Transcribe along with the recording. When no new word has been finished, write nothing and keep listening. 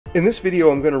In this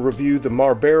video I'm going to review the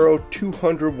Marbero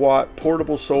 200 watt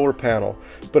portable solar panel,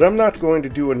 but I'm not going to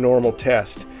do a normal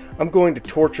test. I'm going to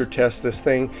torture test this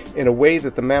thing in a way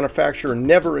that the manufacturer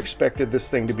never expected this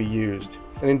thing to be used.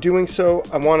 And in doing so,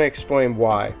 I want to explain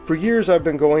why. For years I've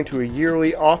been going to a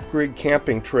yearly off-grid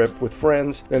camping trip with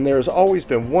friends, and there has always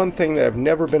been one thing that I've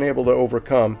never been able to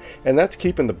overcome, and that's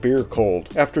keeping the beer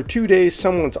cold. After 2 days,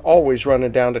 someone's always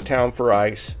running down to town for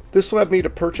ice. This led me to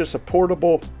purchase a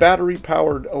portable,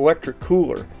 battery-powered electric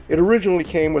cooler. It originally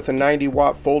came with a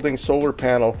 90-watt folding solar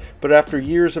panel, but after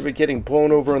years of it getting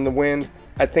blown over in the wind,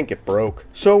 I think it broke.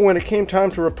 So when it came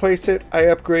time to replace it, I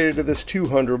upgraded to this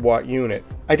 200-watt unit.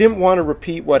 I didn't want to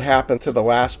repeat what happened to the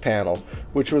last panel,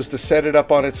 which was to set it up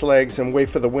on its legs and wait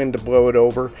for the wind to blow it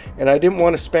over, and I didn't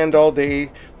want to spend all day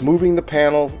moving the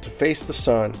panel to face the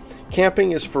sun.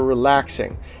 Camping is for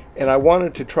relaxing, and I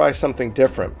wanted to try something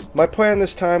different. My plan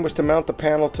this time was to mount the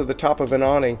panel to the top of an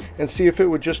awning and see if it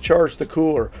would just charge the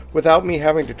cooler without me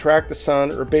having to track the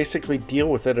sun or basically deal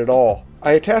with it at all.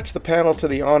 I attached the panel to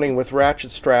the awning with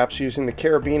ratchet straps using the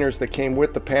carabiners that came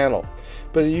with the panel,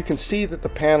 but you can see that the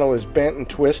panel is bent and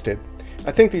twisted.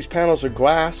 I think these panels are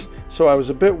glass, so I was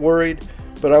a bit worried,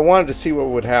 but I wanted to see what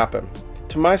would happen.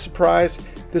 To my surprise,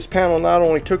 this panel not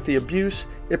only took the abuse,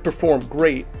 it performed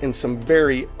great in some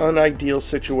very unideal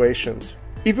situations.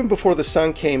 Even before the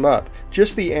sun came up,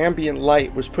 just the ambient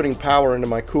light was putting power into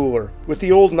my cooler. With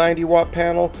the old 90-watt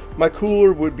panel, my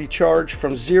cooler would be charged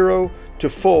from 0 to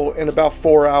full in about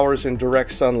 4 hours in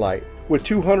direct sunlight. With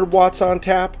 200 watts on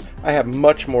tap, I have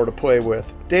much more to play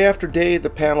with. Day after day, the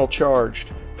panel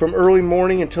charged, from early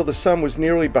morning until the sun was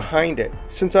nearly behind it.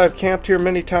 Since I've camped here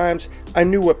many times, I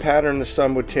knew what pattern the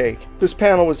sun would take. This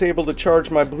panel was able to charge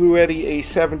my Bluetti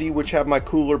A70, which have my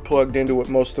cooler plugged into it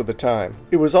most of the time.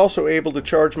 It was also able to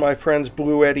charge my friend's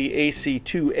Bluetti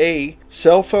AC2A,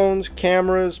 cell phones,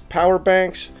 cameras, power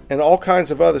banks, and all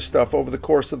kinds of other stuff over the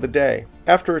course of the day.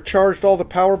 After it charged all the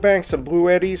power banks and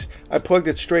Bluettis, I plugged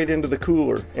it straight into the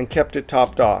cooler and kept it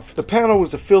topped off. The panel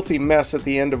was a filthy mess at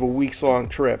the end of a weeks-long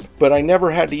trip, but I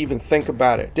never had to even think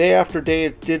about it. Day after day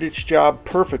it did its job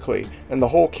perfectly, and the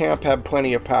whole camp had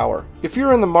plenty of power. If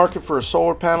you're in the market for a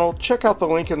solar panel, check out the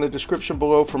link in the description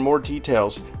below for more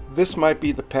details. This might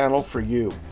be the panel for you.